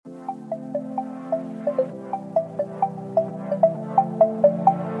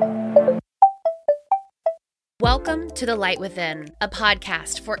Welcome to The Light Within, a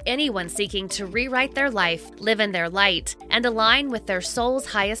podcast for anyone seeking to rewrite their life, live in their light, and align with their soul's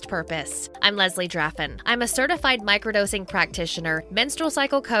highest purpose. I'm Leslie Draffin. I'm a certified microdosing practitioner, menstrual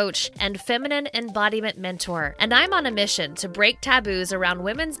cycle coach, and feminine embodiment mentor, and I'm on a mission to break taboos around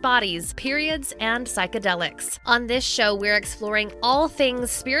women's bodies, periods, and psychedelics. On this show, we're exploring all things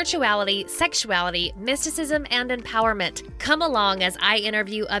spirituality, sexuality, mysticism, and empowerment. Come along as I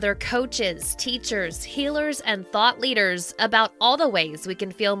interview other coaches, teachers, healers, and thought leaders about all the ways we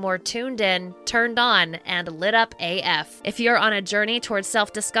can feel more tuned in, turned on, and lit up AF. If you're on a journey towards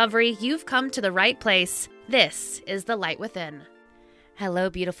self-discovery, you've come to the right place. This is The Light Within. Hello,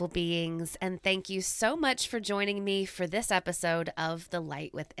 beautiful beings, and thank you so much for joining me for this episode of The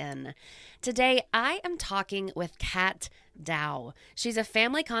Light Within. Today, I am talking with Kat Daou. She's a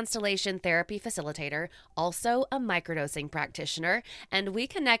family constellation therapy facilitator, also a microdosing practitioner, and we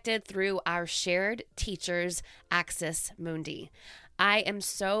connected through our shared teachers, Axis Mundi. I am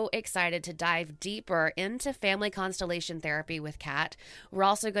so excited to dive deeper into family constellation therapy with Kat. We're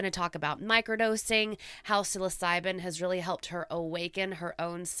also going to talk about microdosing, how psilocybin has really helped her awaken her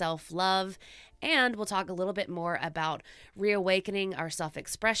own self-love, and we'll talk a little bit more about reawakening our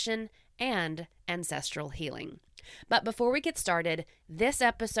self-expression and ancestral healing. But before we get started, this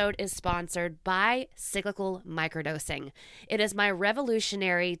episode is sponsored by Cyclical Microdosing. It is my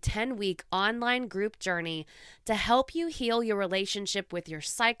revolutionary 10-week online group journey to help you heal your relationship with your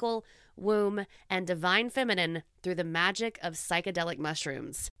cycle, womb, and divine feminine through the magic of psychedelic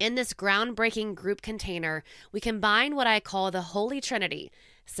mushrooms. In this groundbreaking group container, we combine what I call the Holy Trinity: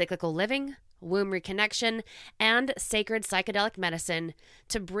 cyclical living, womb reconnection, and sacred psychedelic medicine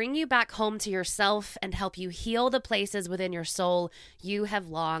to bring you back home to yourself and help you heal the places within your soul you have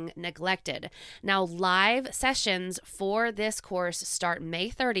long neglected. Now, live sessions for this course start May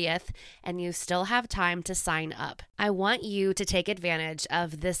 30th, and you still have time to sign up. I want you to take advantage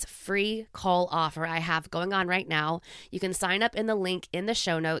of this free call offer I have going on right now. You can sign up in the link in the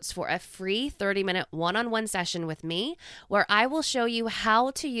show notes for a free 30-minute one-on-one session with me, where I will show you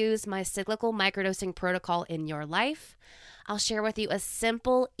how to use my cyclical microdosing protocol in your life. I'll share with you a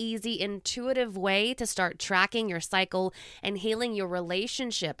simple, easy, intuitive way to start tracking your cycle and healing your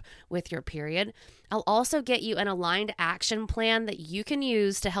relationship with your period. I'll also get you an aligned action plan that you can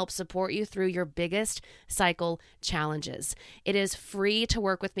use to help support you through your biggest cycle challenges. It is free to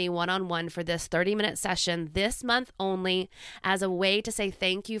work with me one-on-one for this 30-minute session this month only, as a way to say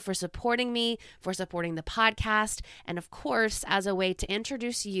thank you for supporting me, for supporting the podcast, and of course, as a way to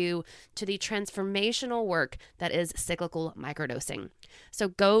introduce you to the transformational work that is cyclical microdosing. So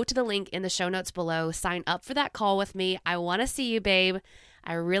go to the link in the show notes below, sign up for that call with me. I want to see you, babe.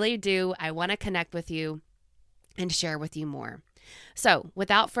 I really do. I want to connect with you and share with you more. So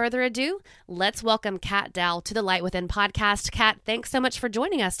without further ado, let's welcome Kat Daou to the Light Within podcast. Kat, thanks so much for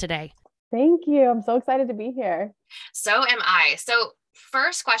joining us today. Thank you. I'm so excited to be here. So am I. So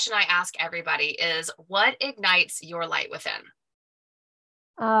first question I ask everybody is, what ignites your light within?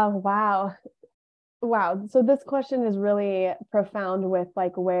 Wow. So this question is really profound with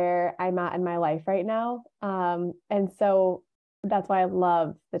like where I'm at in my life right now. And so that's why I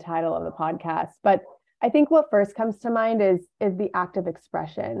love the title of the podcast. But I think what first comes to mind is the act of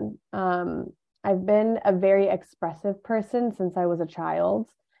expression. I've been a very expressive person since I was a child.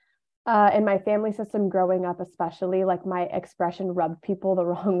 In my family system growing up, especially, like my expression rubbed people the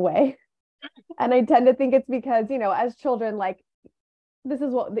wrong way. And I tend to think it's because, as children, like this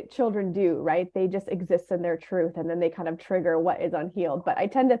is what the children do, right? They just exist in their truth, and then they kind of trigger what is unhealed. But I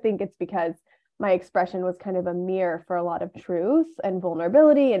tend to think it's because my expression was kind of a mirror for a lot of truth and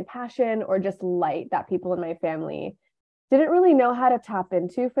vulnerability and passion, or just light that people in my family didn't really know how to tap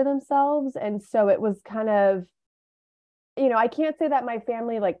into for themselves. And so it was kind of, I can't say that my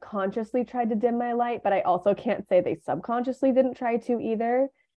family like consciously tried to dim my light, but I also can't say they subconsciously didn't try to either.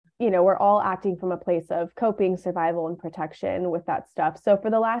 We're all acting from a place of coping, survival, and protection with that stuff. So for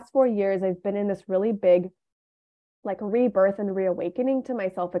the last 4 years, I've been in this really big like rebirth and reawakening to my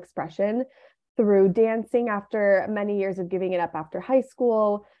self-expression through dancing after many years of giving it up after high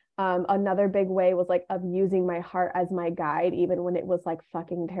school. Another big way was like of using my heart as my guide, even when it was like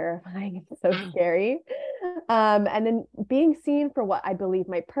fucking terrifying. It's so scary. And then being seen for what I believe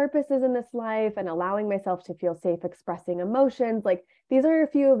my purpose is in this life, and allowing myself to feel safe expressing emotions. Like these are a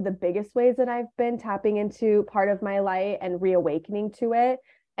few of the biggest ways that I've been tapping into part of my light and reawakening to it.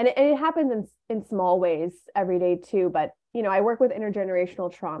 And it happens in small ways every day too. But, I work with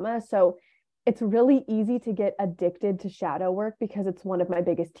intergenerational trauma. So it's really easy to get addicted to shadow work because it's one of my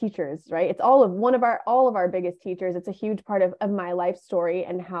biggest teachers, right? It's all of our biggest teachers. It's a huge part of my life story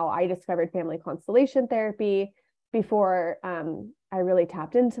and how I discovered family constellation therapy. before I really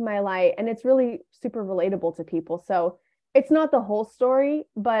tapped into my light. And it's really super relatable to people. So it's not the whole story,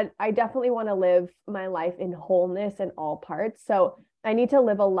 but I definitely want to live my life in wholeness in all parts. So I need to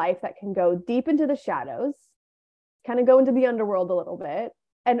live a life that can go deep into the shadows, kind of go into the underworld a little bit,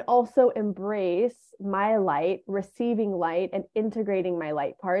 and also embrace my light, receiving light and integrating my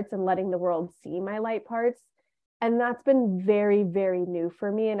light parts and letting the world see my light parts. And that's been very, very new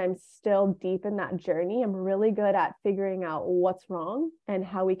for me. And I'm still deep in that journey. I'm really good at figuring out what's wrong and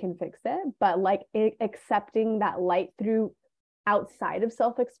how we can fix it. But like accepting that light through outside of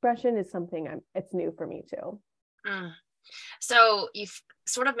self-expression is something it's new for me too. Mm. So you've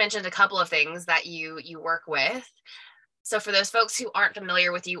sort of mentioned a couple of things that you work with. So for those folks who aren't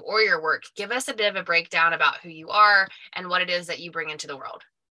familiar with you or your work, give us a bit of a breakdown about who you are and what it is that you bring into the world.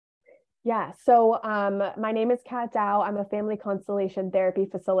 Yeah. So my name is Daou. I'm a family constellation therapy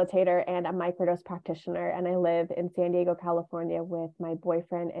facilitator and a microdose practitioner. And I live in San Diego, California with my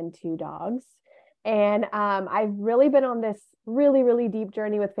boyfriend and 2 dogs. And I've really been on this really, really deep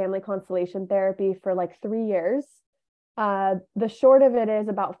journey with family constellation therapy for like 3 years. The short of it is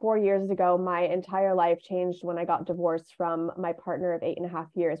about 4 years ago, my entire life changed when I got divorced from my partner of 8.5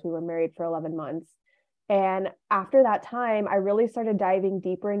 years. We were married for 11 months. And after that time, I really started diving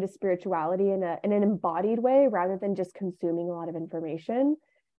deeper into spirituality in an embodied way rather than just consuming a lot of information.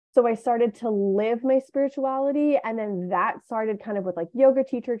 So I started to live my spirituality. And then that started kind of with like yoga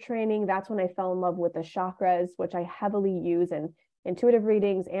teacher training. That's when I fell in love with the chakras, which I heavily use in intuitive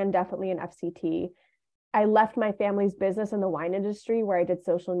readings and definitely in FCT. I left my family's business in the wine industry where I did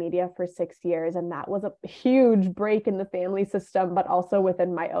social media for 6 years. And that was a huge break in the family system, but also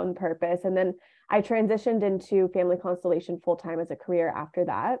within my own purpose. And then I transitioned into family constellation full-time as a career after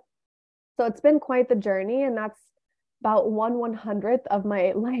that. So it's been quite the journey. And that's about 1/100th of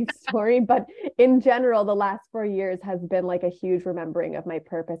my life story. But in general, the last 4 years has been like a huge remembering of my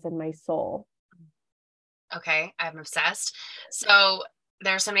purpose and my soul. Okay, I'm obsessed. So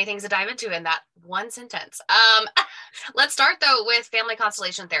there's so many things to dive into in that one sentence. Let's start though with family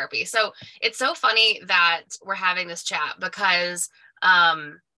constellation therapy. So it's so funny that we're having this chat because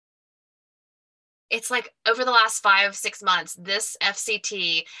it's like over the last 5-6 months, this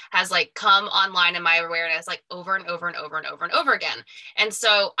FCT has like come online in my awareness like over and over and over and over and over again. And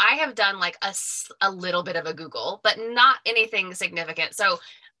so I have done like a little bit of a Google, but not anything significant. So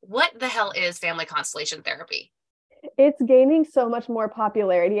what the hell is family constellation therapy? It's gaining so much more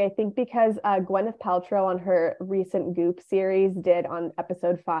popularity, I think, because Gwyneth Paltrow on her recent Goop series did on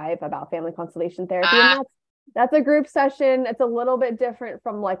episode 5 about family constellation therapy. And that's a group session. It's a little bit different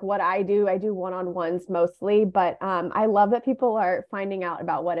from like what I do. I do one-on-ones mostly, but I love that people are finding out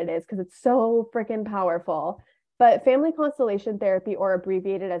about what it is because it's so freaking powerful. But family constellation therapy, or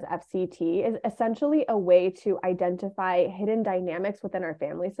abbreviated as FCT, is essentially a way to identify hidden dynamics within our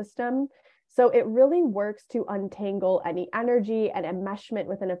family system. So it really works to untangle any energy and enmeshment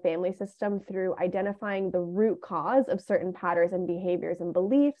within a family system through identifying the root cause of certain patterns and behaviors and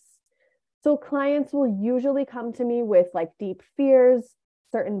beliefs. So clients will usually come to me with like deep fears,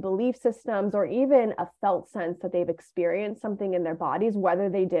 certain belief systems, or even a felt sense that they've experienced something in their bodies, whether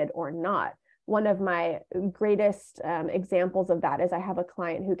they did or not. One of my greatest examples of that is I have a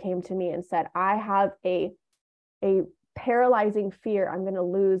client who came to me and said, I have a paralyzing fear I'm going to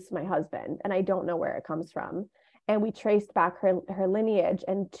lose my husband, and I don't know where it comes from. And we traced back her lineage,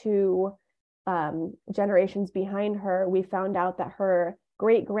 and 2 generations behind her, we found out that her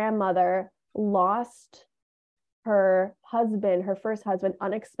great-grandmother lost her husband, her first husband,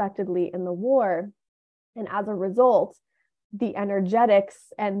 unexpectedly in the war. And as a result, the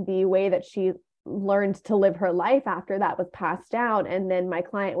energetics and the way that she learned to live her life after that was passed down. And then my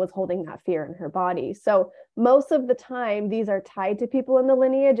client was holding that fear in her body. So most of the time, these are tied to people in the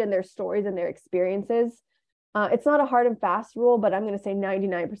lineage and their stories and their experiences. It's not a hard and fast rule, but I'm going to say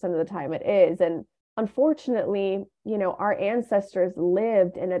 99% of the time it is. And unfortunately, our ancestors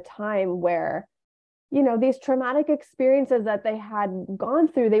lived in a time where, these traumatic experiences that they had gone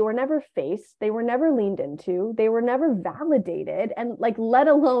through, they were never faced, they were never leaned into, they were never validated, and like, let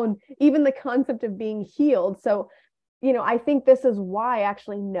alone even the concept of being healed. So, I think this is why, I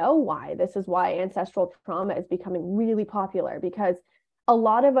actually know why, this is why ancestral trauma is becoming really popular, because a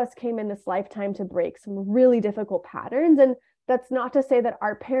lot of us came in this lifetime to break some really difficult patterns. And that's not to say that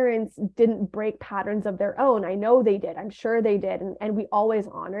our parents didn't break patterns of their own. I know they did. I'm sure they did. And we always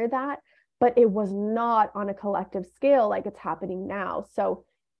honor that. But it was not on a collective scale like it's happening now. So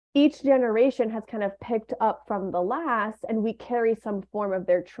each generation has kind of picked up from the last, and we carry some form of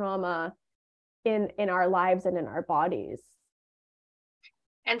their trauma in our lives and in our bodies.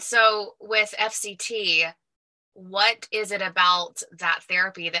 And so with FCT, what is it about that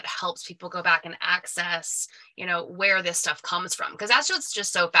therapy that helps people go back and access, where this stuff comes from? Because that's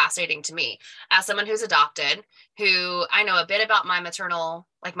just so fascinating to me as someone who's adopted, who I know a bit about my maternal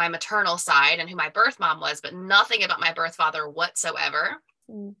side and who my birth mom was, but nothing about my birth father whatsoever.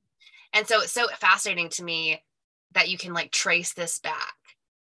 Mm. And so it's so fascinating to me that you can like trace this back.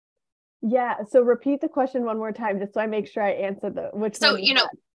 Yeah. So repeat the question one more time, just so I make sure I answer which one. So,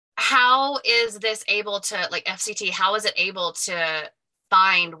 how is this able to, like FCT, how is it able to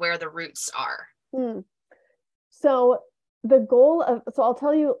find where the roots are? So I'll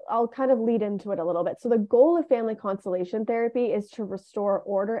tell you, I'll kind of lead into it a little bit. So the goal of family constellation therapy is to restore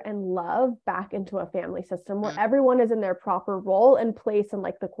order and love back into a family system where everyone is in their proper role and place in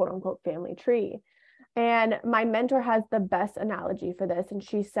like the quote unquote family tree. And my mentor has the best analogy for this. And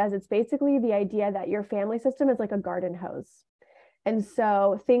she says it's basically the idea that your family system is like a garden hose. And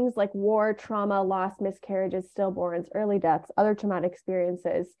so things like war, trauma, loss, miscarriages, stillborns, early deaths, other traumatic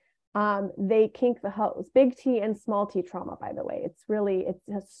experiences, they kink the hose. Big T and small t trauma, by the way. It's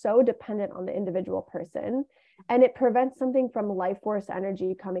so dependent on the individual person. And it prevents something from life force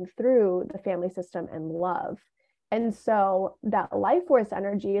energy coming through the family system and love. And so that life force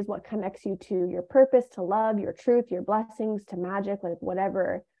energy is what connects you to your purpose, to love, your truth, your blessings, to magic, like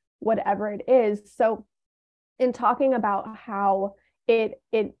whatever it is. So in talking about how it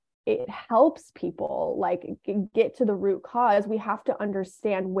helps people like get to the root cause, we have to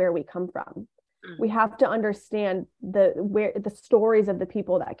understand where we come from. We have to understand the stories of the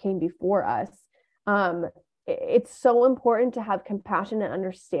people that came before us. It's so important to have compassion and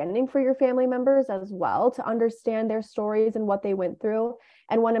understanding for your family members as well, to understand their stories and what they went through.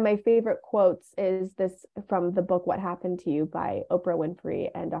 And one of my favorite quotes is this from the book, What Happened to You by Oprah Winfrey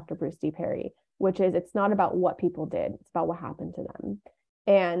and Dr. Bruce D. Perry, which is, it's not about what people did, it's about what happened to them.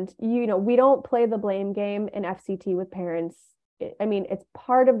 And, we don't play the blame game in FCT with parents. I mean, it's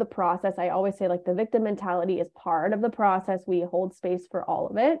part of the process. I always say like the victim mentality is part of the process. We hold space for all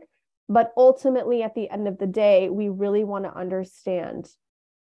of it. But ultimately, at the end of the day, we really want to understand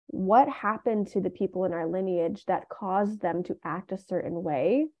what happened to the people in our lineage that caused them to act a certain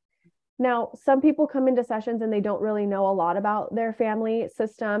way. Now, some people come into sessions and they don't really know a lot about their family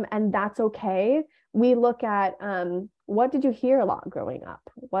system, and that's okay. We look at what did you hear a lot growing up?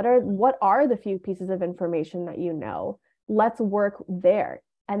 What are the few pieces of information that you know? Let's work there.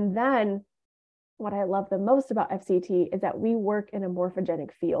 And then what I love the most about FCT is that we work in a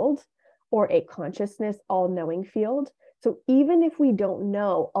morphogenic field, or a consciousness all-knowing field. So even if we don't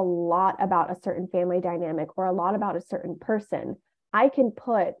know a lot about a certain family dynamic or a lot about a certain person, I can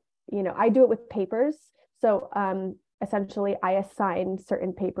put, I do it with papers. So essentially I assign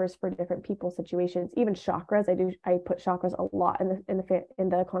certain papers for different people situations, even chakras. I put chakras a lot in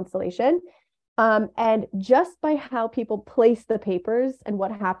the constellation. And just by how people place the papers and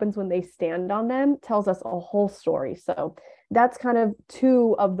what happens when they stand on them tells us a whole story. So that's kind of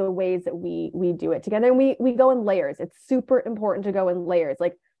two of the ways that we do it together. And we go in layers. It's super important to go in layers.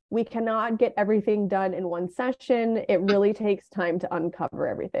 Like we cannot get everything done in one session. It really takes time to uncover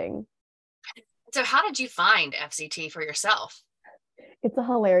everything. So how did you find FCT for yourself? It's a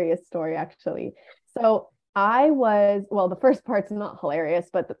hilarious story, actually. So the first part's not hilarious,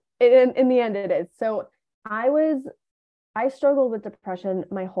 but in the end it is. So I struggled with depression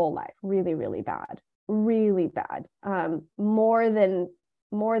my whole life, really, really bad. More than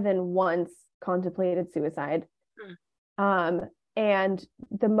once contemplated suicide. And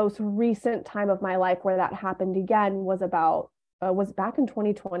the most recent time of my life where that happened again was back in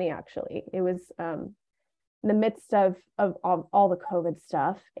 2020, actually. It was in the midst of all the COVID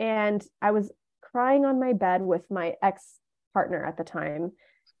stuff. And I was crying on my bed with my ex-partner at the time.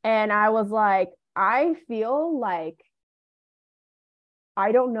 And I was like, I feel like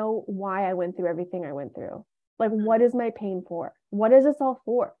I don't know why I went through everything I went through. Like, what is my pain for? What is this all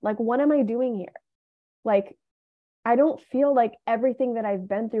for? Like, what am I doing here? Like, I don't feel like everything that I've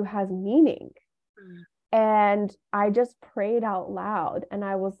been through has meaning. And I just prayed out loud. And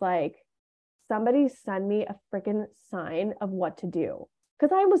I was like, somebody send me a freaking sign of what to do.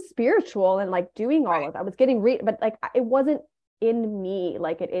 Because I was spiritual and like doing all of that. I was getting but like, it wasn't in me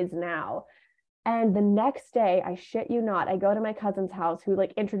like it is now. And the next day, I shit you not, I go to my cousin's house who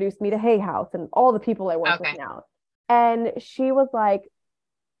like introduced me to Hay House and all the people I work with now. And she was like,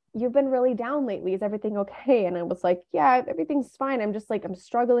 you've been really down lately. Is everything okay? And I was like, yeah, everything's fine. I'm just like, I'm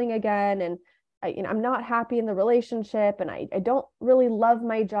struggling again. And I'm not happy in the relationship. And I don't really love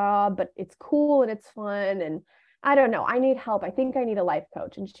my job, but it's cool and it's fun. And I don't know, I need help. I think I need a life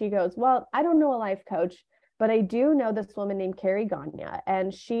coach. And she goes, well, I don't know a life coach, but I do know this woman named Carrie Gagne,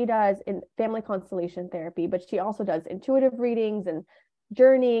 and she does in family constellation therapy, but she also does intuitive readings and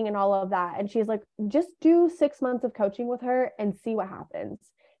journeying and all of that. And she's like, just do 6 months of coaching with her and see what happens.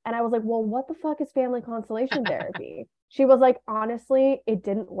 And I was like, well, what the fuck is family constellation therapy? She was like, honestly, it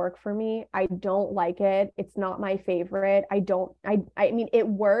didn't work for me. I don't like it. It's not my favorite. I mean, it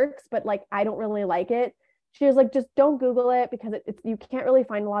works, but like, I don't really like it. She was like, just don't Google it because it's you can't really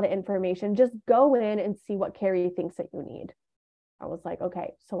find a lot of information. Just go in and see what Carrie thinks that you need. I was like,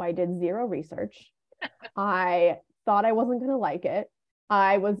 okay. So I did zero research. I thought I wasn't going to like it.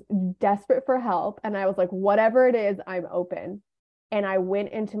 I was desperate for help. And I was like, whatever it is, I'm open. And I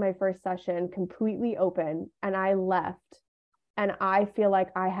went into my first session completely open, and I left. And I feel like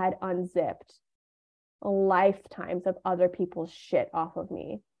I had unzipped lifetimes of other people's shit off of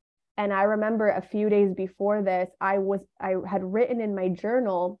me. And I remember a few days before this, I had written in my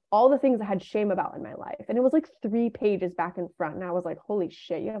journal all the things I had shame about in my life. And it was like 3 pages back and front. And I was like, holy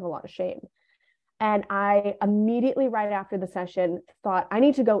shit, you have a lot of shame. And I immediately, right after the session, thought, I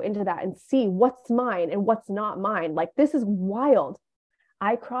need to go into that and see what's mine and what's not mine. Like, this is wild.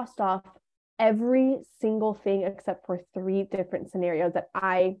 I crossed off every single thing except for 3 different scenarios that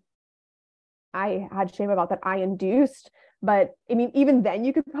I had shame about, that I induced. But I mean, even then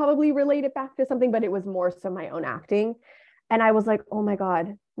you could probably relate it back to something, but it was more so my own acting. And I was like, oh my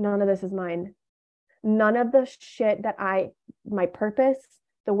God, none of this is mine. None of the shit that my purpose,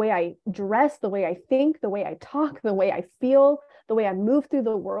 the way I dress, the way I think, the way I talk, the way I feel, the way I move through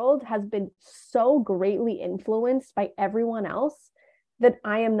the world has been so greatly influenced by everyone else that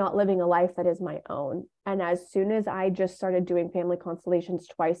I am not living a life that is my own. And as soon as I just started doing family constellations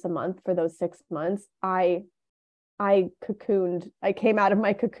twice a month for those 6 months, I cocooned. I came out of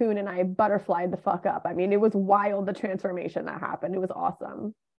my cocoon and I butterflied the fuck up. I mean, it was wild, the transformation that happened. It was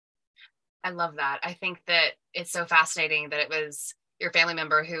awesome. I love that. I think that it's so fascinating that it was your family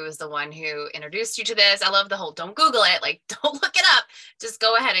member who was the one who introduced you to this. I love the whole, don't Google it, like, don't look it up, just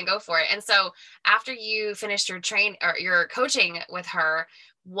go ahead and go for it. And so after you finished your your coaching with her,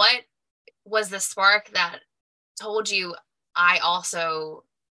 what was the spark that told you, I also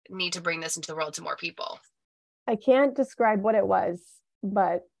need to bring this into the world to more people? I can't describe what it was,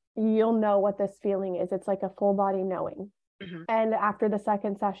 but you'll know what this feeling is. It's like a full body knowing. Mm-hmm. And after the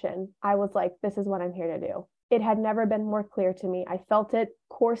second session, I was like, this is what I'm here to do. It had never been more clear to me. I felt it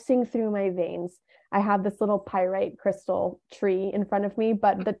coursing through my veins. I have this little pyrite crystal tree in front of me,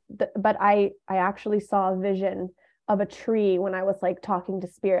 but I actually saw a vision of a tree when I was like talking to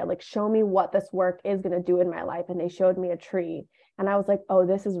spirit, like, show me what this work is going to do in my life. And they showed me a tree. And I was like, oh,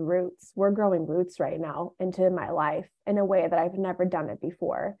 this is roots. We're growing roots right now into my life in a way that I've never done it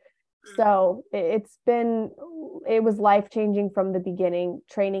before. So it was life-changing from the beginning.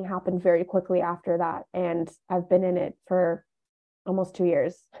 Training happened very quickly after that. And I've been in it for almost 2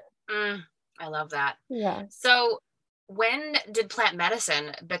 years. I love that. Yeah. So when did plant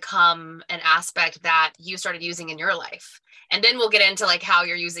medicine become an aspect that you started using in your life? And then we'll get into like how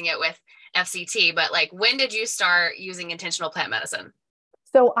you're using it with FCT, but like, when did you start using intentional plant medicine?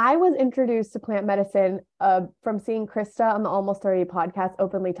 So I was introduced to plant medicine from seeing Krista on the Almost 30 podcast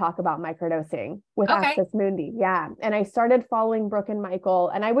openly talk about microdosing with Access Mundi. Yeah. And I started following Brooke and Michael,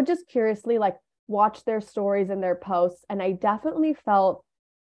 and I would just curiously like watch their stories and their posts. And I definitely felt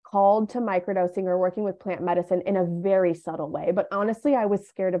called to microdosing or working with plant medicine in a very subtle way. But honestly, I was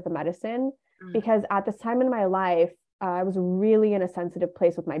scared of the medicine because at this time in my life, I was really in a sensitive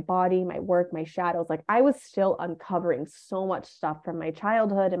place with my body, my work, my shadows. Like, I was still uncovering so much stuff from my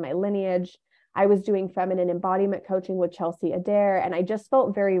childhood and my lineage. I was doing feminine embodiment coaching with Chelsea Adair, and I just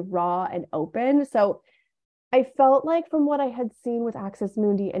felt very raw and open. So I felt like from what I had seen with Access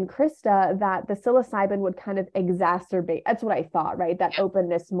Mundi and Krista, that the psilocybin would kind of exacerbate. That's what I thought, right? That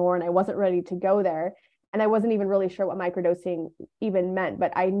openness more. And I wasn't ready to go there. And I wasn't even really sure what microdosing even meant,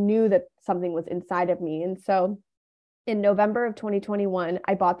 but I knew that something was inside of me. And so in November of 2021,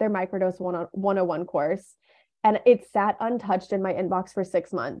 I bought their Microdose 101 course, and it sat untouched in my inbox for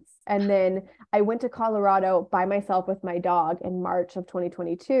 6 months. And then I went to Colorado by myself with my dog in March of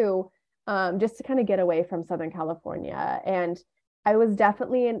 2022, just to kind of get away from Southern California. And I was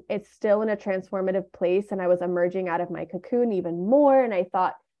definitely it's still in a transformative place, and I was emerging out of my cocoon even more. And I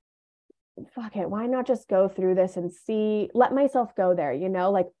thought, fuck it, why not just go through this and let myself go there,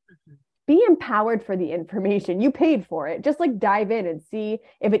 like, be empowered for the information. You paid for it. Just like dive in and see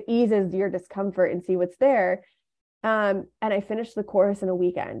if it eases your discomfort and see what's there. And I finished the course in a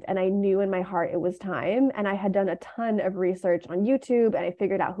weekend, and I knew in my heart it was time. And I had done a ton of research on YouTube, and I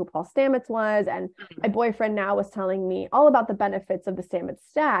figured out who Paul Stamets was. And my boyfriend now was telling me all about the benefits of the Stamets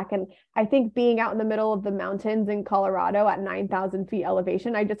stack. And I think being out in the middle of the mountains in Colorado at 9,000 feet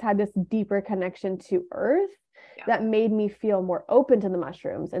elevation, I just had this deeper connection to earth that made me feel more open to the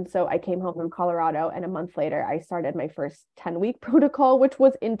mushrooms. And so I came home from Colorado, and a month later, I started my first 10-week protocol, which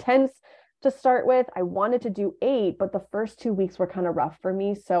was intense to start with. I wanted to do 8, but the first 2 weeks were kind of rough for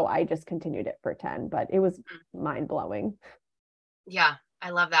me. So I just continued it for 10, but it was mind blowing. Yeah,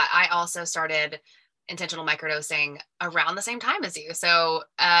 I love that. I also started intentional microdosing around the same time as you. So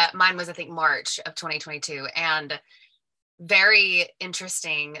mine was, I think, March of 2022. And very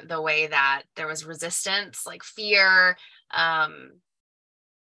interesting the way that there was resistance, like fear. Yeah,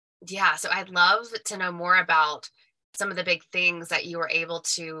 so I'd love to know more about some of the big things that you were able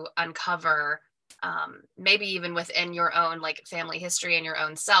to uncover, maybe even within your own like family history and your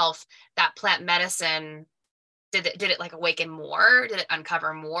own self, that plant medicine, did it like awaken more? Did it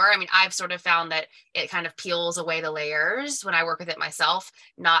uncover more? I mean, I've sort of found that it kind of peels away the layers when I work with it myself,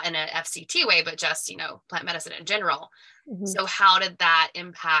 not in an FCT way, but just, plant medicine in general. Mm-hmm. So how did that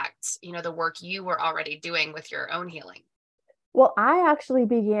impact, the work you were already doing with your own healing? Well, I actually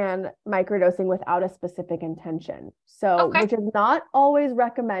began microdosing without a specific intention. So, which is not always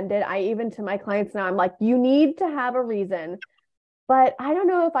recommended. I even to my clients now, I'm like, you need to have a reason. But I don't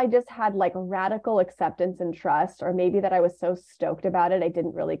know if I just had like radical acceptance and trust, or maybe that I was so stoked about it, I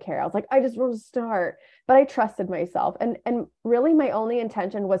didn't really care. I was like, I just want to start. But I trusted myself. And really my only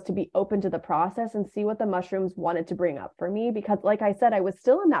intention was to be open to the process and see what the mushrooms wanted to bring up for me. Because like I said, I was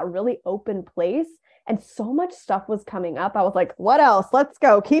still in that really open place. And so much stuff was coming up. I was like, what else? Let's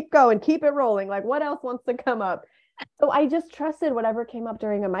go. Keep going. Keep it rolling. Like, what else wants to come up? So I just trusted whatever came up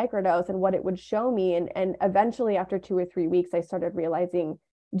during a microdose and what it would show me. And eventually, after 2 or 3 weeks, I started realizing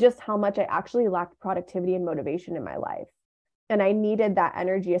just how much I actually lacked productivity and motivation in my life. And I needed that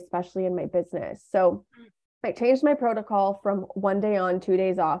energy, especially in my business. So I changed my protocol from 1 day on, 2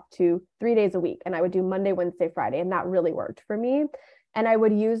 days off to 3 days a week. And I would do Monday, Wednesday, Friday. And that really worked for me. And I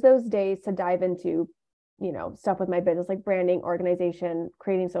would use those days to dive into, stuff with my business, like branding, organization,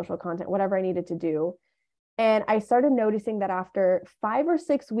 creating social content, whatever I needed to do. And I started noticing that after 5 or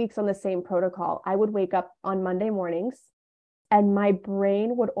 6 weeks on the same protocol, I would wake up on Monday mornings and my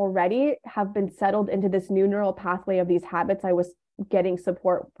brain would already have been settled into this new neural pathway of these habits I was getting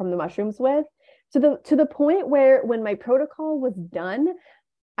support from the mushrooms with, to the point where when my protocol was done,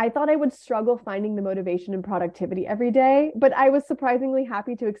 I thought I would struggle finding the motivation and productivity every day, but I was surprisingly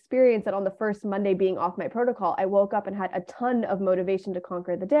happy to experience that on the first Monday being off my protocol, I woke up and had a ton of motivation to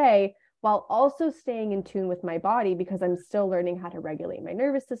conquer the day while also staying in tune with my body, because I'm still learning how to regulate my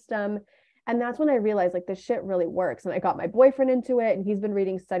nervous system. And that's when I realized like this shit really works. And I got my boyfriend into it, and he's been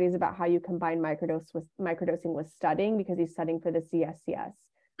reading studies about how you combine microdosing with studying, because he's studying for the CSCS.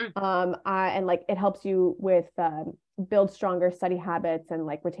 And like it helps you with build stronger study habits and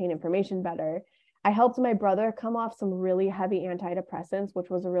like retain information better. I helped my brother come off some really heavy antidepressants, which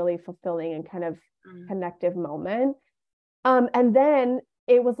was a really fulfilling and kind of connective moment. And then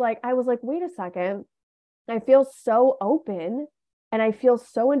I was like, wait a second, I feel so open and I feel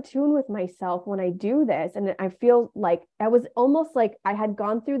so in tune with myself when I do this. And I feel like I was almost like I had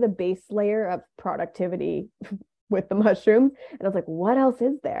gone through the base layer of productivity with the mushroom. And I was like, what else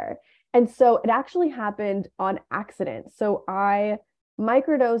is there? And so it actually happened on accident. So I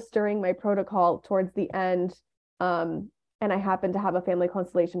microdosed during my protocol towards the end. And I happened to have a family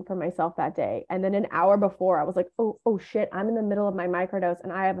constellation for myself that day. And then an hour before, I was like, oh shit, I'm in the middle of my microdose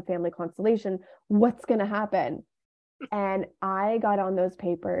and I have a family constellation. What's going to happen? And I got on those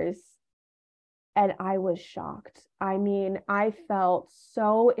papers and I was shocked. I mean, I felt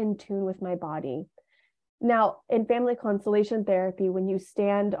so in tune with my body. Now, in family constellation therapy, when you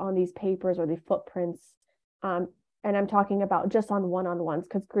stand on these papers or the footprints, and I'm talking about just on one-on-ones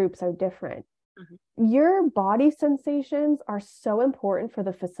because groups are different, your body sensations are so important for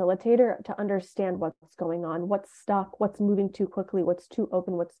the facilitator to understand what's going on, what's stuck, what's moving too quickly, what's too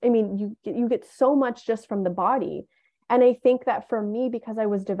open, you get so much just from the body. And I think that for me, because I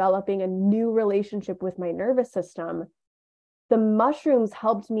was developing a new relationship with my nervous system, the mushrooms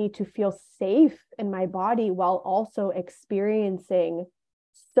helped me to feel safe in my body while also experiencing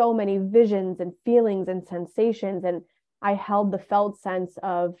so many visions and feelings and sensations. And I held the felt sense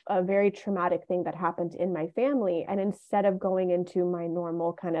of a very traumatic thing that happened in my family. And instead of going into my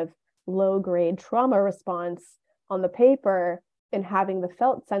normal kind of low grade trauma response on the paper and having the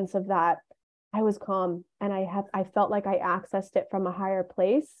felt sense of that, I was calm and I felt like I accessed it from a higher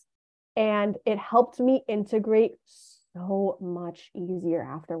place. And it helped me integrate so much easier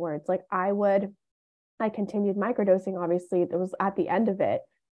afterwards. Like I continued microdosing, obviously, it was at the end of it,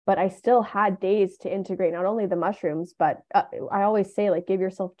 but I still had days to integrate not only the mushrooms, but I always say, like, give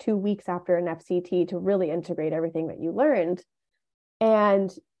yourself 2 weeks after an FCT to really integrate everything that you learned.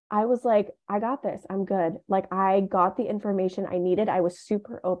 And I was like, I got this. I'm good. Like, I got the information I needed. I was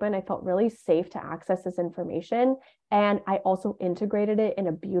super open. I felt really safe to access this information. And I also integrated it in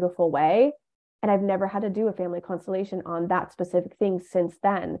a beautiful way. And I've never had to do a family constellation on that specific thing since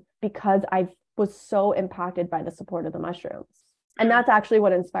then, because I was so impacted by the support of the mushrooms. And that's actually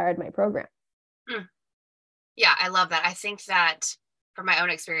what inspired my program. Yeah, I love that. I think that from my own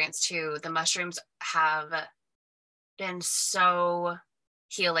experience too, the mushrooms have been so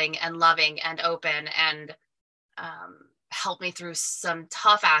healing and loving and open and helped me through some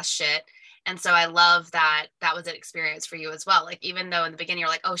tough ass shit. And so I love that that was an experience for you as well. Like, even though in the beginning you're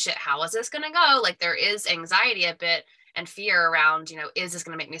like, oh shit, how is this going to go? Like, there is anxiety a bit and fear around, you know, is this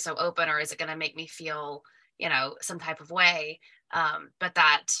going to make me so open, or is it going to make me feel, you know, some type of way? But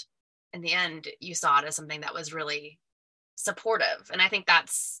that in the end, you saw it as something that was really supportive. And I think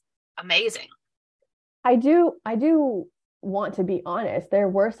that's amazing. I do want to be honest. There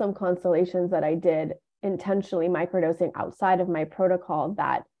were some constellations that I did intentionally microdosing outside of my protocol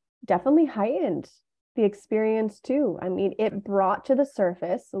that definitely heightened the experience too. I mean, it brought to the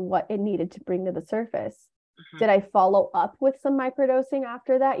surface what it needed to bring to the surface. Did I follow up with some microdosing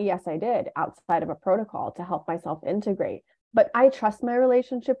after that? Yes, I did, outside of a protocol to help myself integrate. But I trust my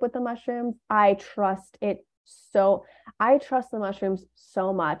relationship with the mushrooms. I trust the mushrooms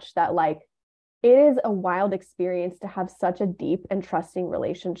so much that, like, it is a wild experience to have such a deep and trusting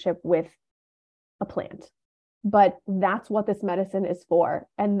relationship with a plant. But that's what this medicine is for.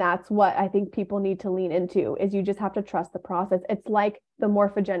 And that's what I think people need to lean into, is you just have to trust the process. It's like the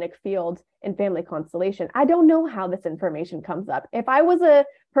morphogenic field in family constellation. I don't know how this information comes up. If I was a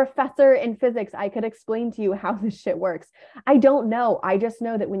professor in physics, I could explain to you how this shit works. I don't know. I just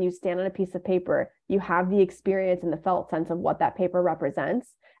know that when you stand on a piece of paper, you have the experience and the felt sense of what that paper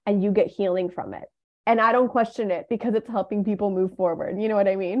represents, and you get healing from it. And I don't question it because it's helping people move forward. You know what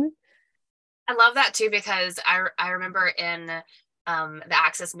I mean? I love that too, because I remember in the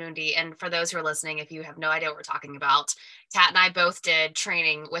Access Mundi, and for those who are listening, if you have no idea what we're talking about, Kat and I both did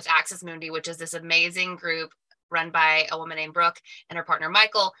training with Access Mundi, which is this amazing group run by a woman named Brooke and her partner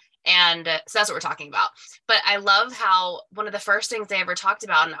Michael. And so that's what we're talking about. But I love how one of the first things they ever talked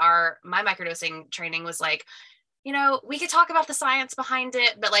about in my microdosing training was like, you know, we could talk about the science behind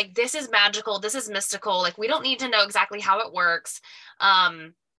it, but like, this is magical, this is mystical. Like, we don't need to know exactly how it works.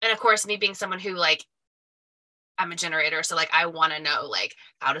 And of course, me being someone who, like, I'm a generator, so like, I want to know, like,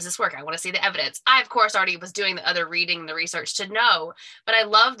 how does this work? I want to see the evidence. I, of course, already was doing the other reading, the research to know, but I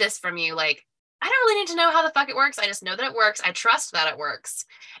love this from you. Like, I don't really need to know how the fuck it works. I just know that it works. I trust that it works.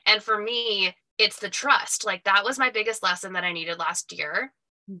 And for me, it's the trust. Like, that was my biggest lesson that I needed last year,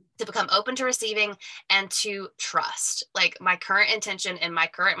 to become open to receiving and to trust. Like, my current intention in my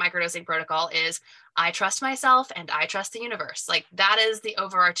current microdosing protocol is I trust myself and I trust the universe. Like, that is the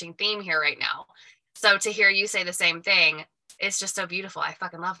overarching theme here right now. So to hear you say the same thing, it's just so beautiful. I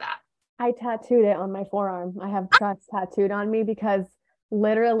fucking love that. I tattooed it on my forearm. I have trust tattooed on me because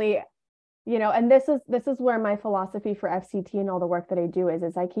literally, and this is where my philosophy for FCT and all the work that I do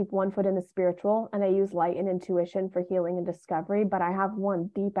is I keep one foot in the spiritual and I use light and intuition for healing and discovery, but I have one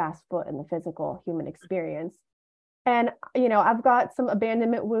deep ass foot in the physical human experience. And, I've got some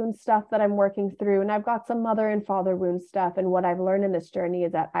abandonment wound stuff that I'm working through, and I've got some mother and father wound stuff. And what I've learned in this journey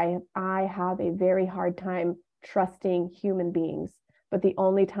is that I have a very hard time trusting human beings. But the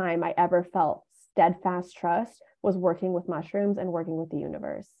only time I ever felt steadfast trust was working with mushrooms and working with the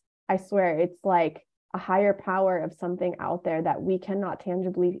universe. I swear, it's like a higher power of something out there that we cannot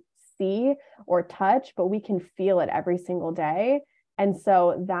tangibly see or touch, but we can feel it every single day. And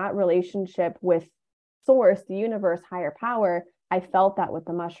so that relationship with source, the universe, higher power, I felt that with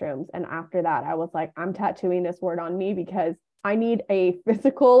the mushrooms. And after that, I was like, I'm tattooing this word on me because I need a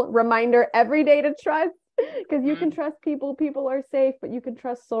physical reminder every day to trust. Because you can trust people are safe, but you can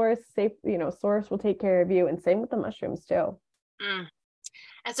trust source. Safe, source will take care of you. And same with the mushrooms too.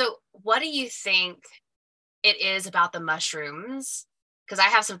 And so what do you think it is about the mushrooms? Because I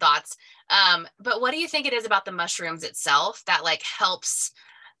have some thoughts. But what do you think it is about the mushrooms itself that, like, helps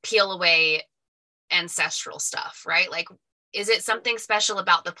peel away ancestral stuff, right? Like, is it something special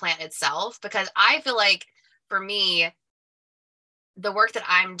about the plant itself? Because I feel like for me, the work that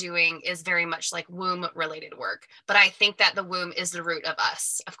I'm doing is very much like womb related work, but I think that the womb is the root of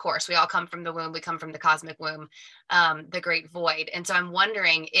us. Of course, we all come from the womb. We come from the cosmic womb, the great void. And so I'm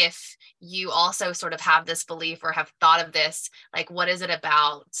wondering if you also sort of have this belief or have thought of this, like, what is it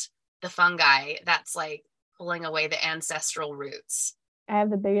about the fungi that's like pulling away the ancestral roots? I have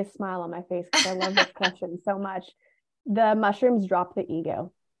the biggest smile on my face because I love this question so much. The mushrooms drop the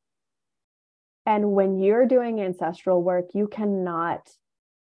ego. And when you're doing ancestral work, let's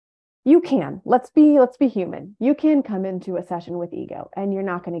be human. You can come into a session with ego and you're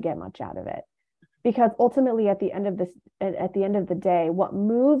not going to get much out of it. Because ultimately at the end of the day, what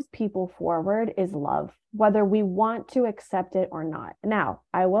moves people forward is love, whether we want to accept it or not. Now,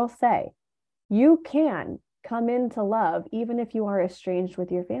 I will say, you can come into love even if you are estranged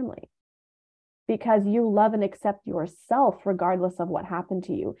with your family, because you love and accept yourself regardless of what happened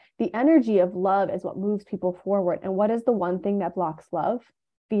to you. The energy of love is what moves people forward. And what is the one thing that blocks love?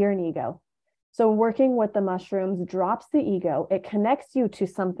 Fear and ego. So working with the mushrooms drops the ego. It connects you to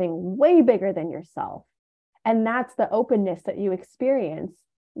something way bigger than yourself. And that's the openness that you experience.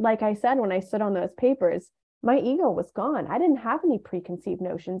 Like I said, when I stood on those papers, my ego was gone. I didn't have any preconceived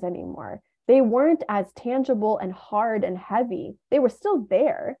notions anymore. They weren't as tangible and hard and heavy. They were still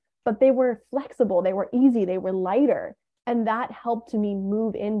there, but they were flexible, they were easy, they were lighter. And that helped me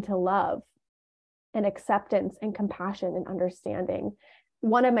move into love and acceptance and compassion and understanding.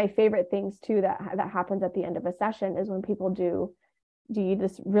 One of my favorite things too that happens at the end of a session is when people do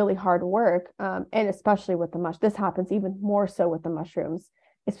this really hard work, and especially with this happens even more so with the mushrooms,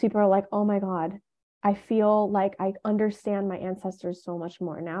 is people are like, oh my God, I feel like I understand my ancestors so much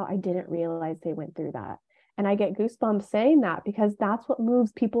more now. I didn't realize they went through that. And I get goosebumps saying that because that's what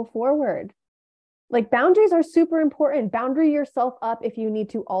moves people forward. Like boundaries are super important. Boundary yourself up if you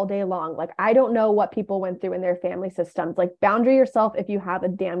need to all day long. Like, I don't know what people went through in their family systems. Like, boundary yourself if you have a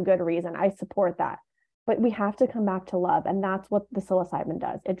damn good reason. I support that. But we have to come back to love. And that's what the psilocybin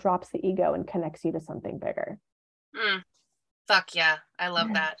does. It drops the ego and connects you to something bigger. Fuck yeah. I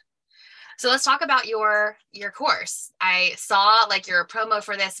love that. So let's talk about your course. I saw like your promo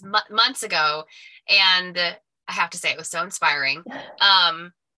for this months ago, and I have to say it was so inspiring.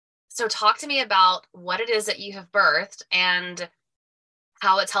 So talk to me about what it is that you have birthed and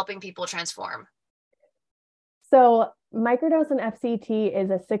how it's helping people transform. So Microdose and FCT is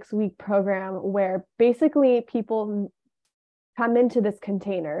a 6-week program where basically people come into this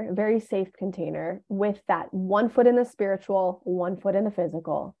container, a very safe container, with that 1 foot in the spiritual, 1 foot in the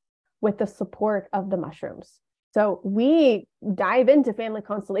physical, with the support of the mushrooms. So we dive into family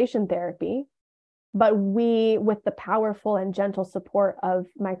constellation therapy, but with the powerful and gentle support of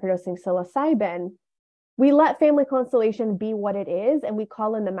microdosing psilocybin, we let family constellation be what it is, and we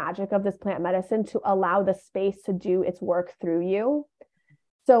call in the magic of this plant medicine to allow the space to do its work through you.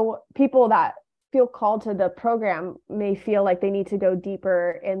 So people that feel called to the program may feel like they need to go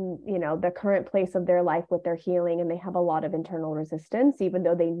deeper in, the current place of their life with their healing, and they have a lot of internal resistance, even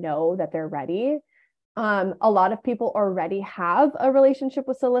though they know that they're ready. A lot of people already have a relationship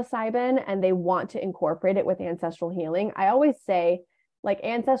with psilocybin and they want to incorporate it with ancestral healing. I always say, like,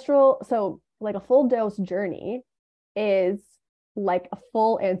 ancestral, so like a full dose journey is like a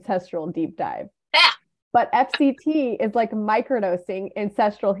full ancestral deep dive. Yeah. But FCT is like microdosing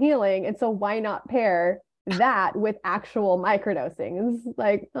ancestral healing. And so why not pair that with actual microdosing? It's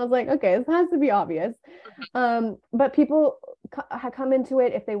like, I was like, okay, this has to be obvious. But people come into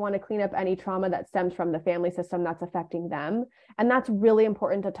it if they want to clean up any trauma that stems from the family system that's affecting them. And that's really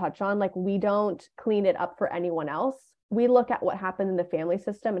important to touch on. Like, we don't clean it up for anyone else. We look at what happened in the family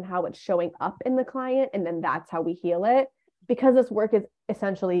system and how it's showing up in the client. And then that's how we heal it, because this work is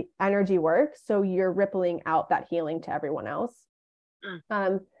essentially energy work. So you're rippling out that healing to everyone else.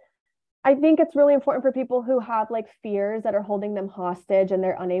 I think it's really important for people who have like fears that are holding them hostage and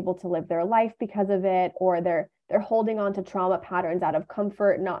they're unable to live their life because of it, or they're holding on to trauma patterns out of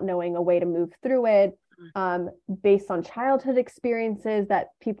comfort, not knowing a way to move through it, based on childhood experiences that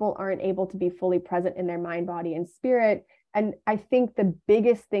people aren't able to be fully present in their mind, body, and spirit. And I think the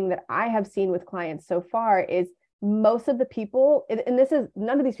biggest thing that I have seen with clients so far is most of the people, and this is,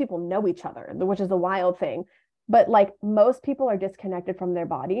 none of these people know each other, which is a wild thing, but like most people are disconnected from their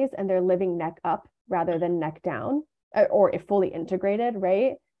bodies and they're living neck up rather than neck down, or fully integrated,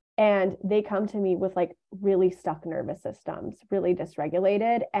 right? And they come to me with like really stuck nervous systems, really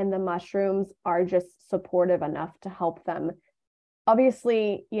dysregulated, and the mushrooms are just supportive enough to help them.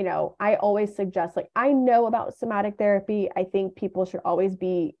 Obviously, I always suggest, like, I know about somatic therapy. I think people should always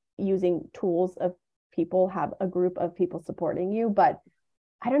be using tools of people, have a group of people supporting you, but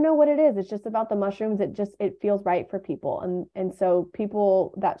I don't know what it is. It's just about the mushrooms. It feels right for people. And so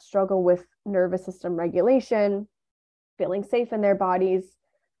people that struggle with nervous system regulation, feeling safe in their bodies,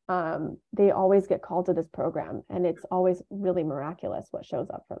 they always get called to this program, and it's always really miraculous what shows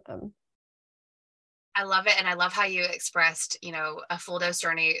up for them. I love it. And I love how you expressed, a full dose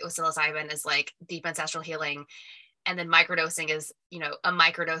journey with psilocybin is like deep ancestral healing. And then microdosing is, a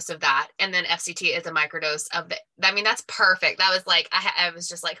microdose of that. And then FCT is a microdose of the, I mean, that's perfect. That was like, I was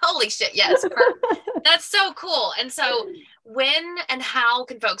just like, holy shit. Yes. That's so cool. And so when and how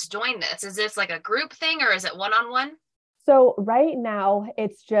can folks join this? Is this like a group thing or is it one-on-one? So right now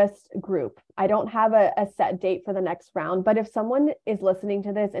it's just group. I don't have a set date for the next round, but if someone is listening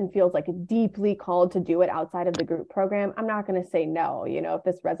to this and feels like deeply called to do it outside of the group program, I'm not going to say no, if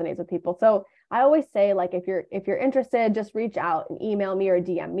this resonates with people. So I always say, like, if you're interested, just reach out and email me or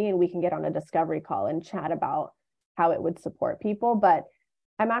DM me and we can get on a discovery call and chat about how it would support people. But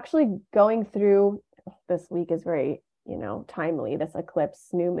I'm actually going through, this week is very, timely, this eclipse,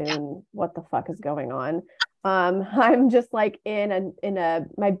 new moon, what the fuck is going on? I'm just like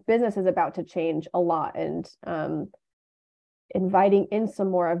my business is about to change a lot, and inviting in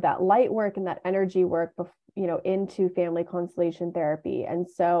some more of that light work and that energy work, into family constellation therapy. And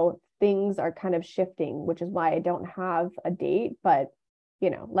so things are kind of shifting, which is why I don't have a date, but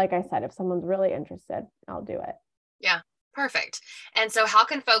like I said, if someone's really interested, I'll do it. Yeah, perfect. And so how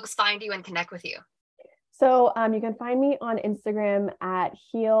can folks find you and connect with you? So you can find me on Instagram at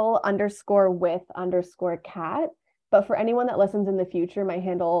heal_with_cat. But for anyone that listens in the future, my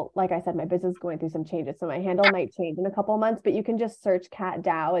handle, like I said, my business is going through some changes. So my handle might change in a couple of months, but you can just search Cat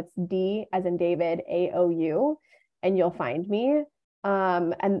Daou. It's D as in David, AOU, and you'll find me.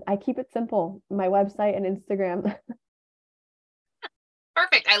 And I keep it simple, my website and Instagram.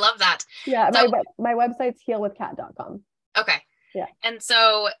 Perfect. I love that. Yeah. My website's healwithcat.com. Okay. Yeah. And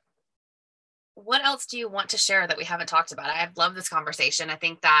so what else do you want to share that we haven't talked about? I've loved this conversation. I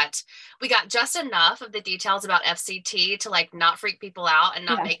think that we got just enough of the details about FCT to like not freak people out and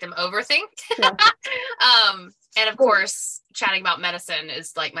not make them overthink. Yeah. And of course, chatting about medicine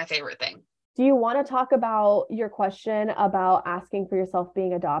is like my favorite thing. Do you want to talk about your question about asking for yourself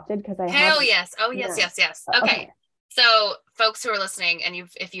being adopted? Because yes. Oh, yes, yes, yes. Okay. So folks who are listening, and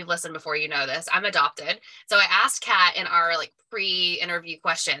if you've listened before, you know this, I'm adopted. So I asked Kat in our like pre-interview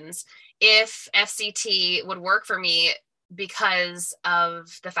questions if FCT would work for me because of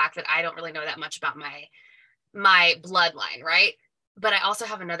the fact that I don't really know that much about my bloodline, right? But I also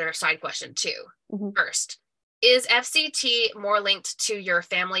have another side question too. Mm-hmm. First, is FCT more linked to your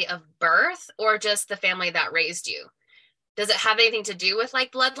family of birth or just the family that raised you? Does it have anything to do with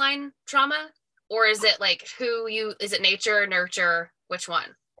like bloodline trauma? Or is it like is it nature, nurture? Which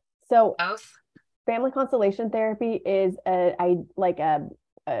one? So both. Family constellation therapy is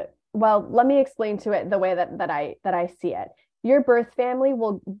well, let me explain to it the way that I see it. Your birth family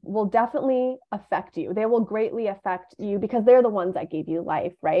will definitely affect you. They will greatly affect you because they're the ones that gave you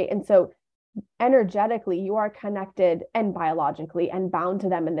life, right? And so energetically, you are connected and biologically and bound to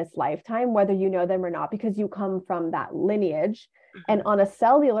them in this lifetime, whether you know them or not, because you come from that lineage. Mm-hmm. And on a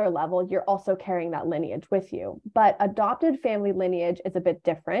cellular level, you're also carrying that lineage with you. But adopted family lineage is a bit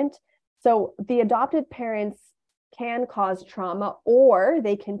different. So the adopted parents can cause trauma or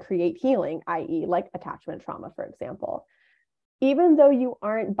they can create healing, i.e., like attachment trauma, for example. Even though you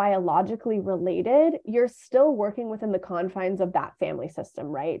aren't biologically related, you're still working within the confines of that family system,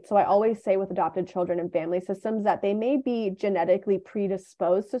 right? So I always say with adopted children and family systems that they may be genetically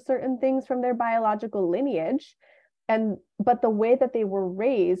predisposed to certain things from their biological lineage, but the way that they were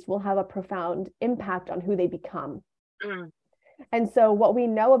raised will have a profound impact on who they become. Mm. And so what we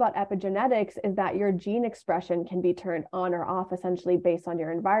know about epigenetics is that your gene expression can be turned on or off essentially based on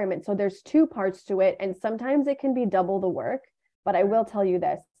your environment. So there's two parts to it, and sometimes it can be double the work. But I will tell you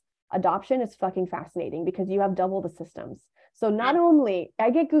this, adoption is fucking fascinating because you have double the systems. So not only,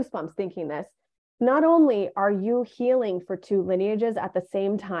 I get goosebumps thinking this, not only are you healing for two lineages at the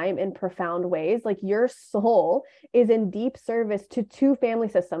same time in profound ways, like your soul is in deep service to two family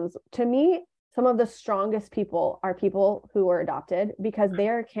systems. To me, some of the strongest people are people who are adopted because they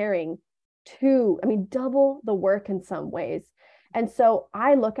are carrying double the work in some ways. And so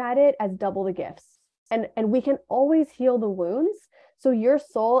I look at it as double the gifts. And we can always heal the wounds. So your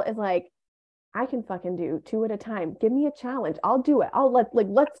soul is like, I can fucking do 2 at a time. Give me a challenge. I'll do it.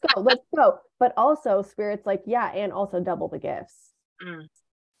 Let's go. But also spirit's like, yeah, and also double the gifts. Mm.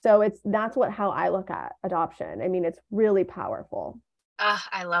 So that's how I look at adoption. I mean, it's really powerful.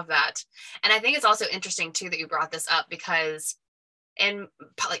 I love that. And I think it's also interesting too that you brought this up because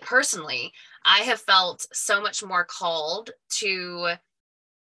personally, I have felt so much more called to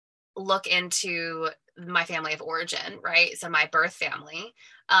look into my family of origin, right? So my birth family,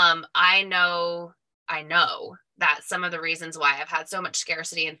 I know that some of the reasons why I've had so much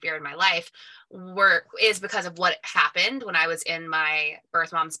scarcity and fear in my life is because of what happened when I was in my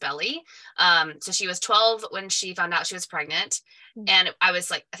birth mom's belly. So she was 12 when she found out she was pregnant. And I was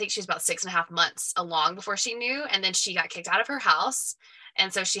like, I think she was about 6.5 months along before she knew. And then she got kicked out of her house.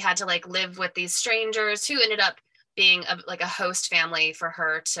 And so she had to like live with these strangers who ended up being like a host family for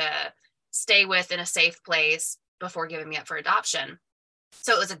her to stay with in a safe place before giving me up for adoption.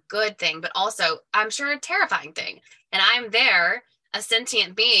 So it was a good thing, but also I'm sure a terrifying thing. And I'm there, a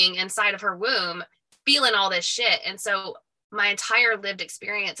sentient being inside of her womb, feeling all this shit. And so my entire lived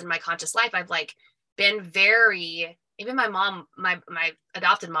experience in my conscious life, I've like been very, even my mom, my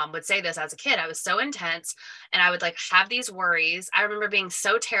adopted mom would say this as a kid, I was so intense and I would like have these worries. I remember being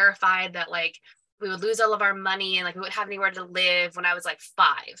so terrified that like we would lose all of our money and like we wouldn't have anywhere to live when I was like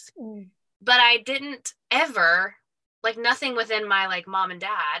 5. But I didn't ever, like nothing within my like mom and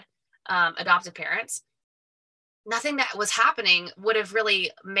dad, adoptive parents, nothing that was happening would have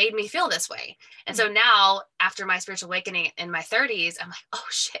really made me feel this way. And so now after my spiritual awakening in my 30s, I'm like, oh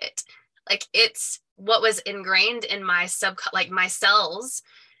shit, like it's what was ingrained in my like my cells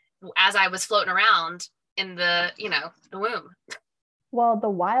as I was floating around in the, the womb. Well, the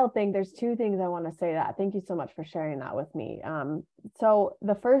wild thing, there's 2 things I want to say that. Thank you so much for sharing that with me. So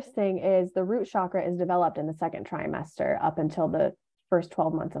the first thing is the root chakra is developed in the 2nd trimester up until the first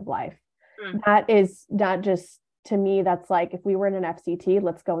 12 months of life. That is not just, to me, that's like, if we were in an FCT,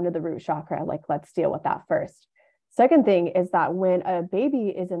 let's go into the root chakra, like let's deal with that first. Second thing is that when a baby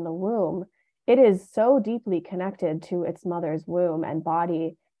is in the womb, it is so deeply connected to its mother's womb and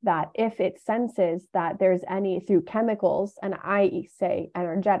body that if it senses that there's any, through chemicals, and I say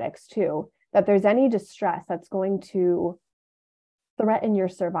energetics too, that there's any distress that's going to threaten your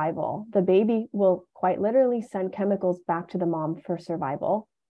survival, the baby will quite literally send chemicals back to the mom for survival.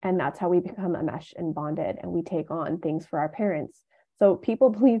 And that's how we become enmeshed and bonded, and we take on things for our parents. So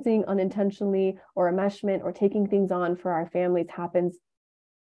people pleasing unintentionally, or enmeshment, or taking things on for our families happens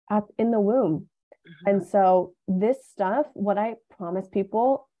in the womb. And so this stuff, what I promise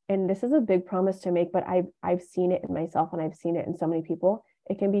people, and this is a big promise to make, but I've seen it in myself and I've seen it in so many people,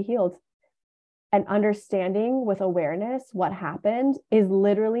 it can be healed. And understanding with awareness what happened is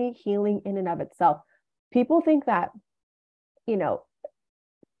literally healing in and of itself. People think that,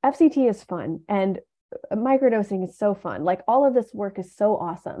 FCT is fun and microdosing is so fun. Like all of this work is so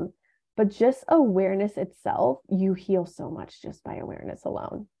awesome, but just awareness itself, you heal so much just by awareness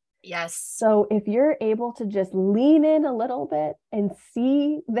alone. Yes. So if you're able to just lean in a little bit and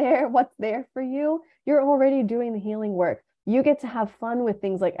see what's there for you, you're already doing the healing work. You get to have fun with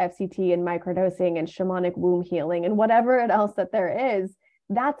things like FCT and microdosing and shamanic womb healing and whatever else that there is.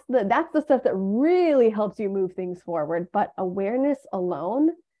 That's the stuff that really helps you move things forward. But awareness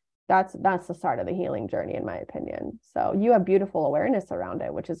alone, that's the start of the healing journey, in my opinion. So you have beautiful awareness around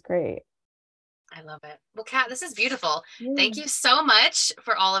it, which is great. I love it. Well, Kat, this is beautiful. Yeah. Thank you so much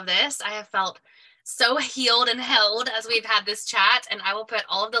for all of this. I have felt so healed and held as we've had this chat, and I will put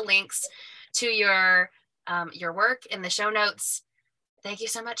all of the links to your work in the show notes. Thank you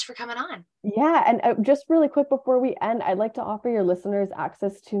so much for coming on. Yeah. And just really quick before we end, I'd like to offer your listeners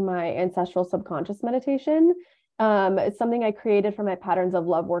access to my Ancestral subconscious meditation. It's something I created for my Patterns of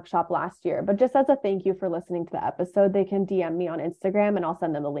Love workshop last year, but just as a thank you for listening to the episode, they can DM me on Instagram and I'll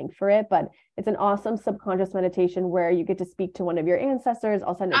send them the link for it. But it's an awesome subconscious meditation where you get to speak to one of your ancestors.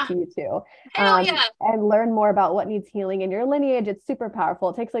 I'll send it to you too. Yeah. And learn more about what needs healing in your lineage. It's super powerful.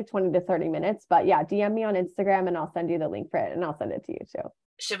 It takes like 20 to 30 minutes, but yeah, DM me on Instagram and I'll send you the link for it and I'll send it to you too.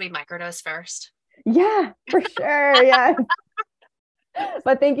 Should we microdose first? Yeah, for sure. Yeah.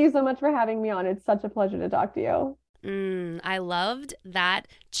 But thank you so much for having me on. It's such a pleasure to talk to you. I loved that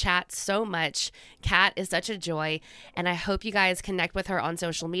chat so much. Kat is such a joy, and I hope you guys connect with her on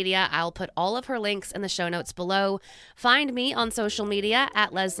social media. I'll put all of her links in the show notes below. Find me on social media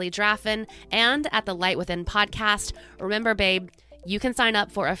at Leslie Draffin and at the Light Within podcast. Remember, babe, you can sign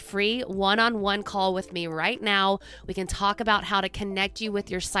up for a free one-on-one call with me right now. We can talk about how to connect you with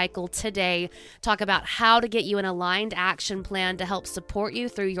your cycle today, talk about how to get you an aligned action plan to help support you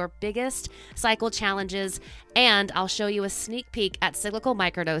through your biggest cycle challenges, and I'll show you a sneak peek at cyclical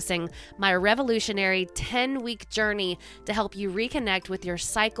microdosing, my revolutionary 10-week journey to help you reconnect with your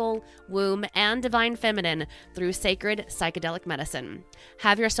cycle, womb, and divine feminine through sacred psychedelic medicine.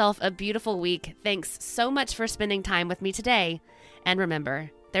 Have yourself a beautiful week. Thanks so much for spending time with me today. And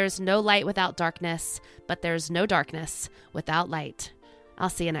remember, there's no light without darkness, but there's no darkness without light. I'll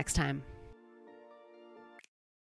see you next time.